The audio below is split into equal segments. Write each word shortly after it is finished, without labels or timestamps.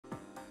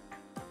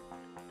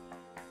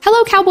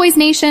Hello, Cowboys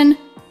Nation!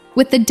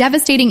 With the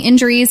devastating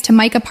injuries to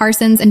Micah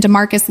Parsons and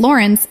DeMarcus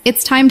Lawrence,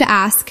 it's time to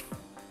ask,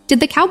 did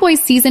the Cowboys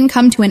season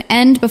come to an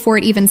end before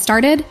it even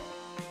started?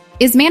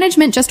 Is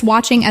management just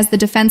watching as the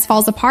defense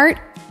falls apart?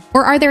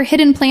 Or are there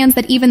hidden plans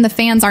that even the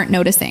fans aren't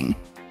noticing?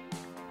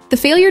 The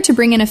failure to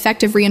bring in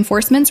effective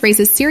reinforcements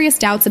raises serious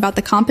doubts about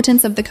the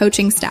competence of the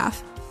coaching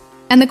staff.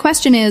 And the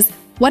question is,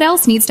 what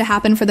else needs to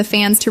happen for the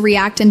fans to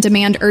react and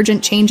demand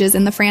urgent changes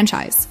in the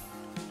franchise?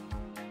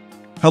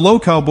 Hello,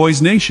 Cowboys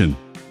Nation!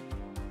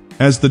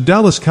 As the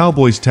Dallas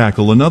Cowboys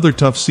tackle another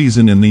tough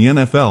season in the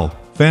NFL,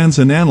 fans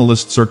and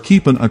analysts are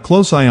keeping a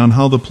close eye on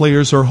how the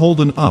players are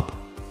holding up.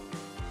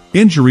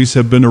 Injuries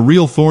have been a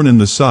real thorn in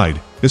the side,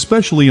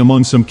 especially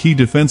among some key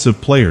defensive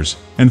players,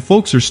 and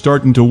folks are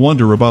starting to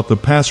wonder about the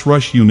pass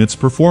rush unit's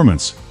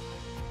performance.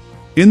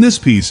 In this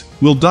piece,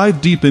 we'll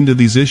dive deep into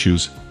these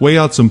issues, weigh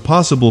out some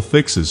possible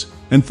fixes,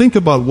 and think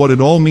about what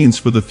it all means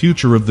for the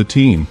future of the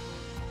team.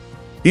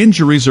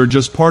 Injuries are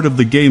just part of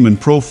the game in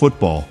pro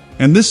football,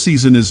 and this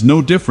season is no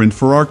different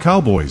for our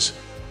Cowboys.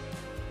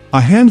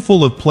 A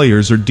handful of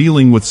players are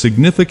dealing with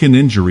significant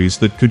injuries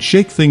that could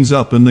shake things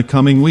up in the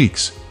coming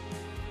weeks.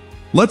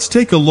 Let's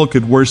take a look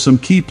at where some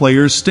key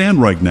players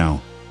stand right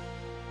now.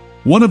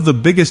 One of the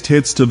biggest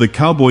hits to the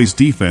Cowboys'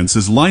 defense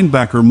is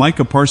linebacker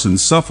Micah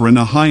Parsons suffering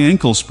a high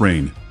ankle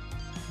sprain.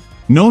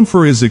 Known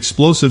for his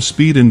explosive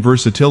speed and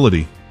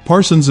versatility,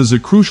 Parsons is a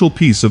crucial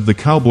piece of the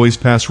Cowboys'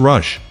 pass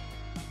rush.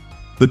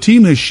 The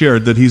team has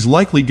shared that he's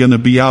likely going to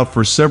be out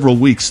for several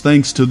weeks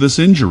thanks to this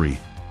injury.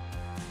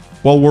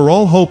 While we're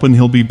all hoping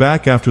he'll be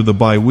back after the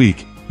bye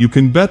week, you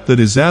can bet that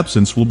his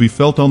absence will be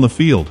felt on the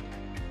field.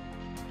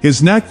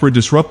 His knack for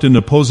disrupting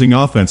opposing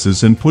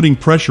offenses and putting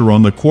pressure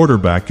on the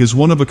quarterback is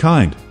one of a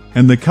kind,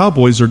 and the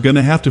Cowboys are going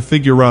to have to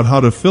figure out how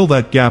to fill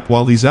that gap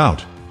while he's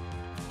out.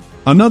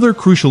 Another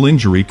crucial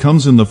injury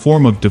comes in the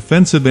form of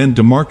defensive end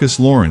DeMarcus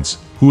Lawrence,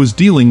 who is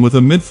dealing with a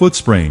midfoot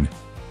sprain.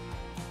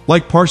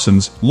 Like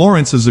Parsons,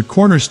 Lawrence is a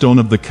cornerstone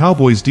of the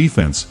Cowboys'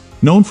 defense,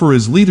 known for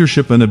his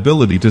leadership and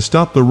ability to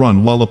stop the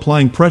run while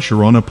applying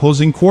pressure on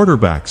opposing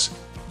quarterbacks.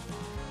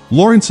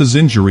 Lawrence's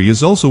injury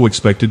is also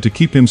expected to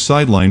keep him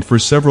sidelined for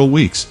several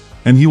weeks,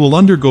 and he will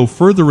undergo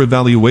further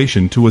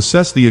evaluation to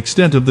assess the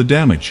extent of the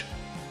damage.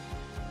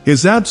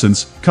 His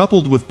absence,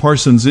 coupled with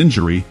Parsons'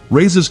 injury,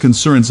 raises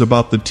concerns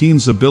about the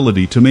team's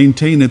ability to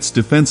maintain its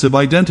defensive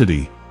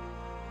identity.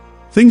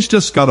 Things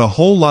just got a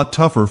whole lot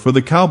tougher for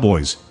the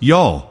Cowboys,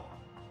 y'all.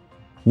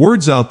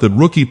 Word's out that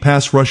rookie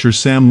pass rusher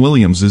Sam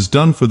Williams is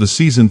done for the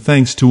season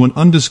thanks to an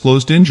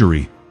undisclosed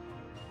injury.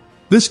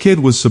 This kid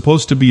was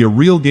supposed to be a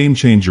real game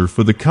changer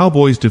for the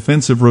Cowboys'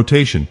 defensive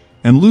rotation,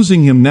 and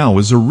losing him now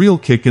is a real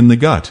kick in the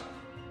gut.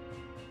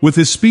 With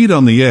his speed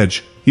on the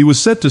edge, he was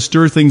set to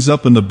stir things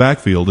up in the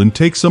backfield and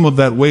take some of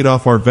that weight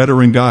off our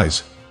veteran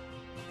guys.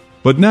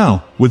 But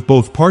now, with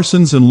both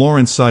Parsons and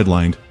Lawrence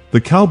sidelined,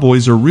 the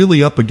Cowboys are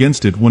really up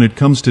against it when it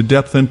comes to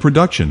depth and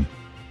production.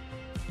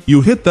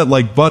 You hit that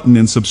like button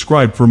and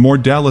subscribe for more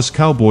Dallas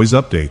Cowboys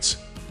updates.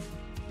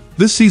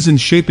 This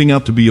season's shaping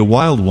up to be a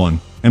wild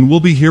one, and we'll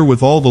be here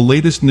with all the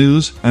latest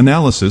news,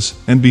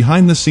 analysis, and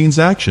behind-the-scenes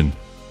action.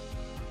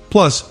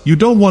 Plus, you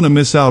don't want to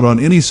miss out on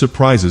any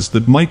surprises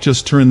that might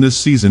just turn this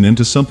season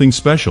into something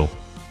special.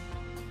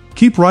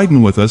 Keep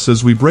riding with us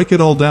as we break it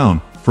all down,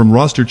 from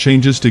roster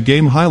changes to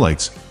game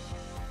highlights.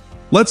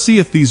 Let's see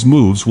if these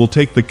moves will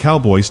take the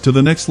Cowboys to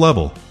the next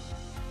level.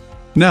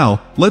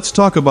 Now, let's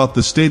talk about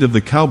the state of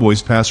the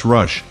Cowboys' pass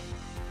rush.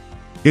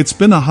 It's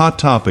been a hot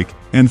topic,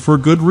 and for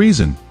good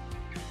reason.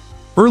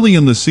 Early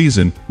in the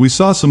season, we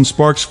saw some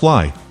sparks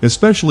fly,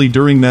 especially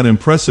during that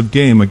impressive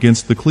game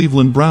against the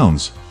Cleveland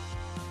Browns.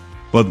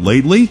 But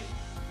lately?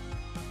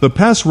 The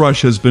pass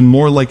rush has been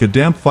more like a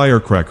damp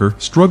firecracker,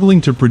 struggling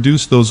to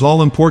produce those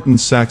all-important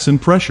sacks and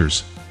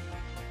pressures.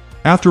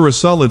 After a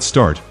solid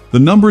start, the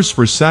numbers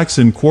for sacks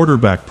and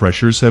quarterback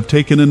pressures have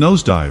taken a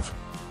nosedive.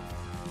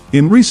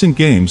 In recent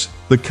games,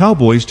 the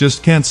Cowboys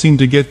just can't seem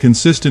to get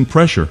consistent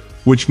pressure,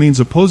 which means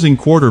opposing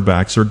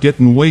quarterbacks are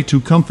getting way too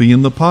comfy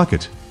in the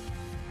pocket.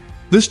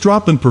 This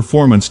drop in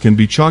performance can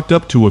be chalked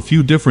up to a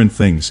few different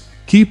things: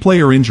 key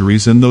player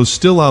injuries and those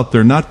still out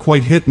there not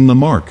quite hitting the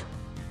mark.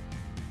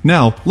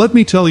 Now, let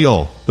me tell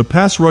y'all, the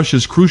pass rush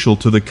is crucial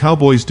to the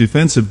Cowboys'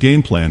 defensive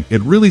game plan.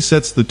 It really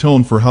sets the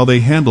tone for how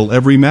they handle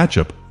every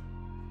matchup.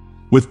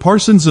 With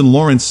Parsons and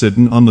Lawrence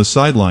sitting on the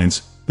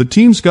sidelines, the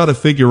team's got to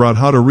figure out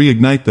how to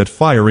reignite that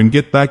fire and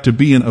get back to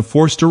being a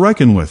force to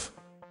reckon with.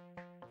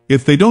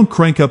 If they don't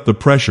crank up the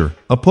pressure,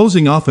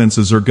 opposing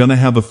offenses are gonna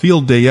have a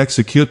field day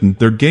executing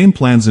their game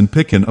plans and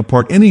picking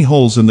apart any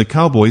holes in the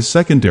Cowboys'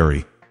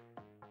 secondary.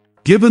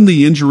 Given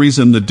the injuries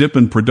and the dip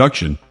in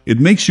production, it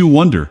makes you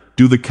wonder,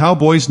 do the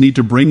Cowboys need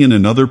to bring in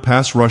another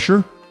pass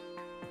rusher?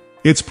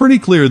 It's pretty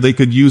clear they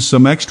could use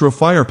some extra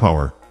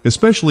firepower,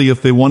 especially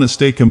if they want to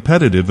stay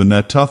competitive in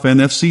that tough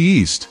NFC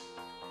East.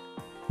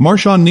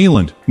 Marshawn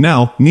Kneyland,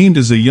 now named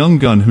as a young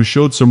gun who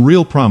showed some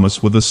real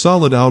promise with a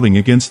solid outing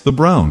against the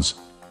Browns.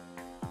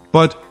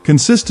 But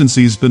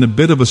consistency's been a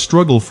bit of a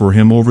struggle for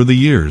him over the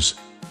years.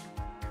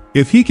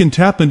 If he can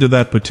tap into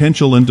that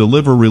potential and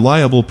deliver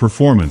reliable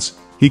performance,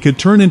 he could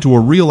turn into a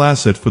real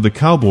asset for the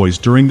Cowboys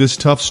during this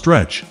tough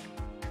stretch.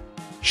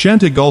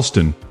 Shante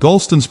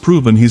Gulston's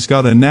proven he's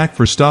got a knack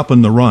for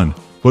stopping the run,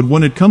 but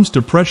when it comes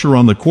to pressure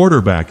on the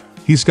quarterback,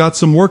 he's got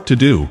some work to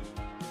do.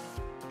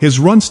 His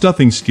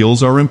run-stuffing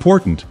skills are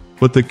important,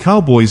 but the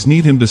Cowboys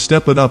need him to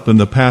step it up in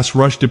the pass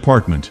rush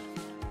department.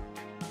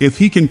 If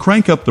he can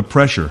crank up the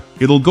pressure,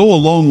 it'll go a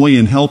long way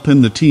in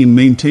helping the team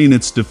maintain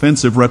its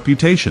defensive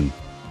reputation.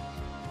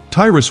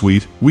 Tyrus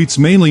Wheat's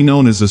mainly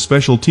known as a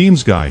special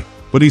teams guy,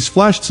 but he's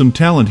flashed some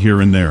talent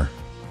here and there.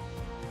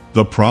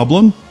 The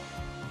problem?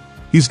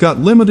 He's got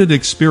limited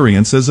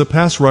experience as a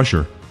pass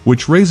rusher,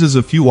 which raises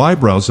a few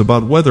eyebrows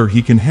about whether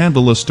he can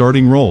handle a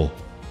starting role.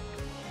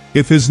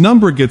 If his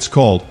number gets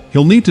called,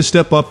 he'll need to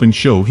step up and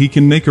show he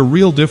can make a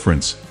real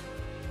difference.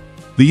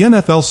 The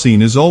NFL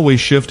scene is always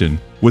shifting,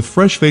 with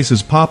fresh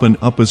faces popping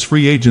up as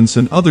free agents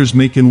and others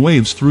making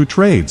waves through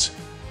trades.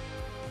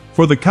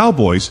 For the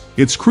Cowboys,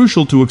 it's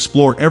crucial to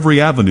explore every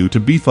avenue to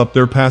beef up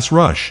their pass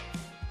rush.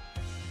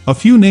 A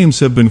few names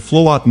have been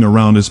floating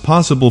around as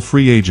possible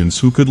free agents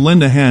who could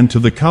lend a hand to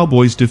the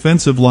Cowboys'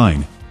 defensive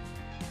line.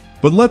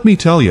 But let me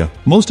tell you,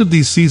 most of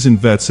these seasoned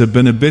vets have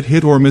been a bit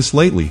hit or miss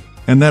lately,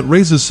 and that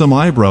raises some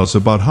eyebrows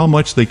about how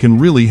much they can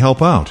really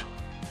help out.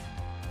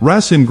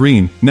 Raheem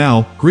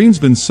Green's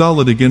been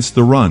solid against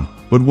the run,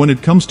 but when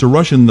it comes to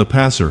rushing the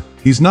passer,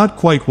 he's not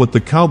quite what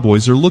the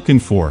Cowboys are looking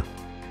for.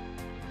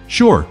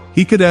 Sure,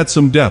 he could add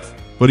some depth,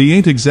 but he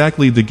ain't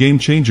exactly the game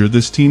changer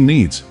this team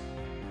needs.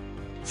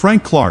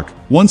 Frank Clark,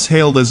 once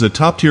hailed as a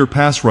top-tier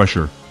pass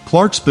rusher,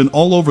 Clark's been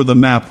all over the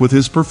map with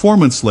his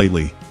performance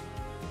lately.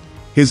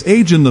 His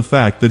age and the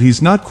fact that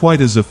he's not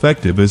quite as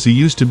effective as he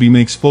used to be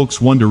makes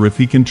folks wonder if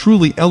he can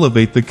truly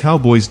elevate the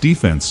Cowboys'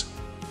 defense.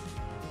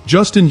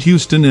 Justin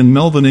Houston and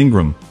Melvin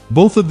Ingram,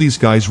 both of these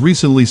guys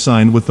recently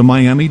signed with the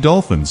Miami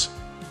Dolphins.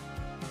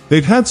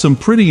 They've had some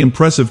pretty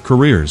impressive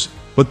careers,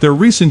 but their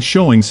recent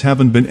showings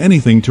haven't been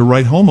anything to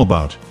write home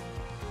about.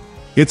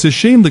 It's a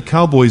shame the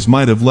Cowboys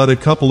might have let a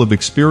couple of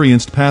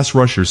experienced pass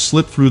rushers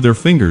slip through their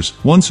fingers,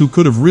 ones who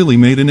could have really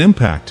made an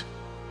impact.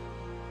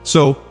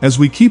 So, as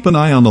we keep an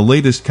eye on the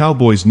latest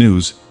Cowboys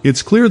news,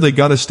 it's clear they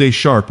gotta stay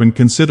sharp and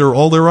consider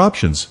all their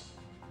options.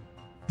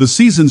 The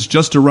season's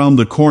just around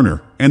the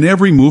corner, and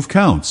every move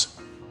counts.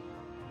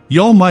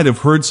 Y'all might have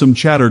heard some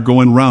chatter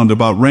going round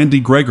about Randy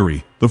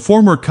Gregory, the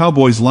former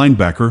Cowboys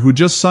linebacker who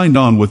just signed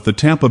on with the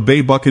Tampa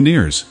Bay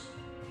Buccaneers.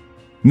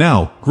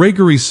 Now,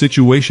 Gregory's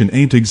situation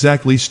ain't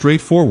exactly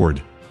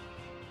straightforward.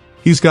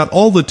 He's got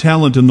all the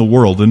talent in the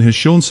world and has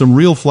shown some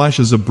real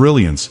flashes of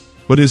brilliance,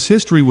 but his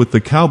history with the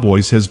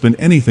Cowboys has been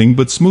anything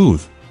but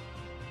smooth.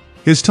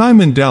 His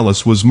time in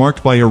Dallas was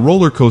marked by a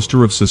roller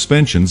coaster of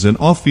suspensions and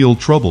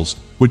off-field troubles,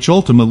 which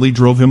ultimately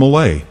drove him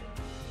away.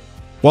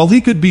 While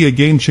he could be a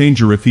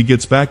game-changer if he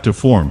gets back to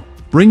form,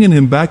 bringing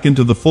him back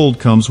into the fold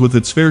comes with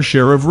its fair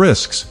share of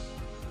risks.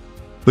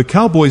 The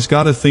Cowboys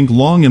gotta think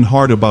long and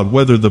hard about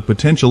whether the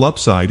potential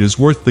upside is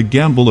worth the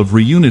gamble of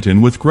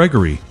reuniting with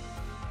Gregory.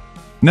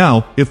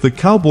 Now, if the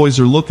Cowboys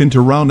are looking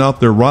to round out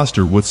their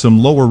roster with some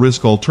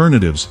lower-risk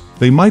alternatives,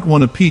 they might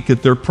want to peek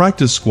at their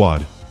practice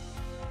squad.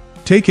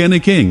 Take Kenny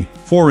King,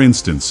 for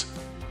instance.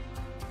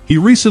 He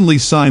recently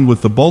signed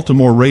with the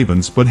Baltimore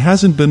Ravens but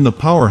hasn't been the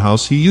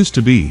powerhouse he used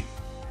to be.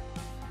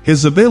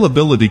 His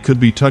availability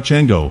could be touch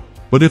and go,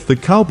 but if the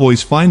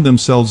Cowboys find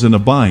themselves in a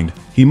bind,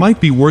 he might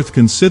be worth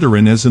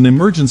considering as an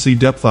emergency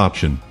depth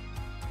option.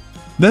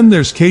 Then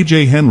there's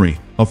KJ Henry,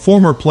 a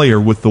former player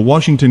with the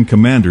Washington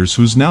Commanders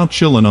who's now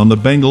chilling on the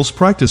Bengals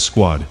practice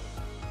squad.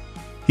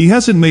 He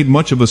hasn't made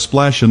much of a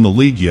splash in the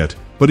league yet,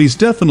 but he's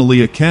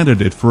definitely a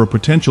candidate for a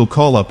potential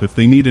call-up if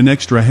they need an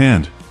extra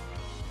hand.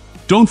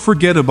 Don't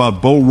forget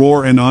about Bo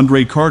Rohr and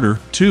Andre Carter,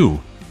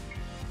 too.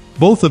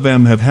 Both of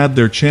them have had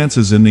their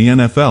chances in the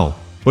NFL,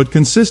 but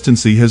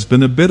consistency has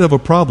been a bit of a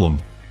problem.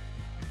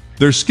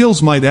 Their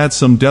skills might add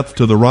some depth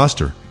to the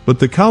roster, but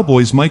the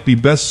Cowboys might be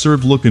best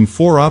served looking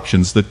for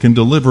options that can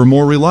deliver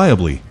more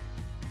reliably.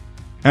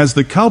 As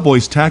the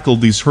Cowboys tackle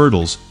these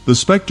hurdles, the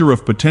specter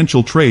of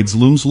potential trades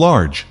looms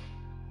large.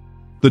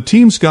 The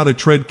team's gotta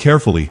tread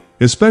carefully,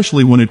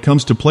 especially when it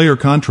comes to player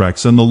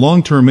contracts and the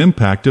long-term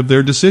impact of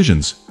their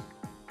decisions.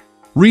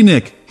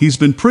 Renick, he's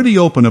been pretty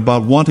open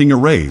about wanting a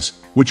raise,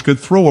 which could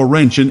throw a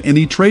wrench in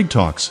any trade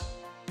talks.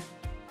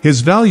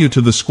 His value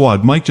to the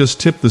squad might just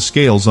tip the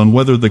scales on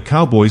whether the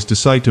Cowboys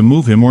decide to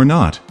move him or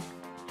not.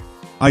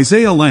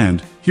 Isaiah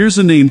Land, here's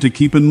a name to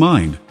keep in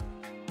mind.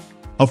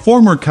 A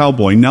former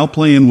Cowboy now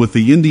playing with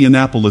the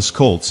Indianapolis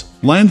Colts,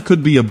 Land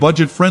could be a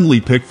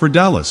budget-friendly pick for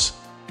Dallas.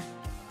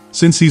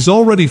 Since he's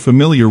already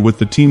familiar with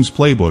the team's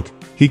playbook,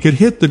 he could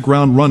hit the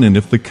ground running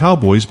if the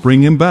Cowboys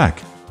bring him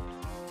back.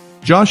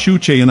 Josh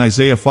Uche and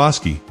Isaiah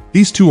Foskey,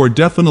 these two are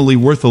definitely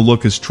worth a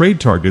look as trade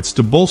targets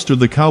to bolster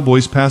the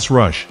Cowboys' pass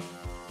rush.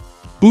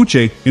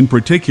 Uche, in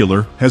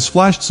particular, has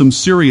flashed some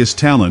serious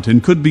talent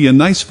and could be a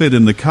nice fit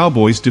in the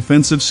Cowboys'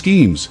 defensive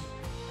schemes.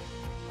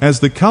 As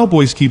the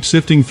Cowboys keep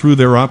sifting through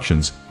their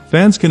options,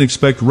 fans can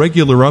expect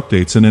regular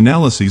updates and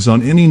analyses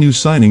on any new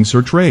signings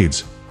or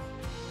trades.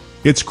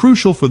 It's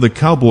crucial for the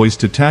Cowboys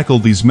to tackle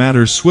these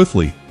matters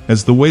swiftly,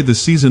 as the way the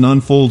season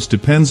unfolds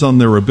depends on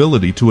their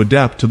ability to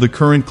adapt to the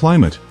current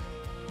climate.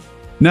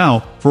 Now,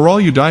 for all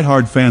you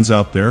diehard fans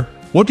out there,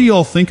 what do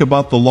y'all think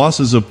about the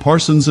losses of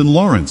Parsons and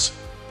Lawrence?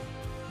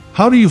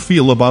 How do you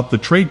feel about the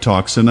trade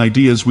talks and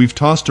ideas we've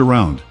tossed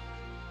around?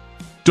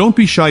 Don't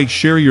be shy to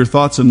share your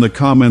thoughts in the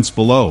comments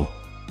below.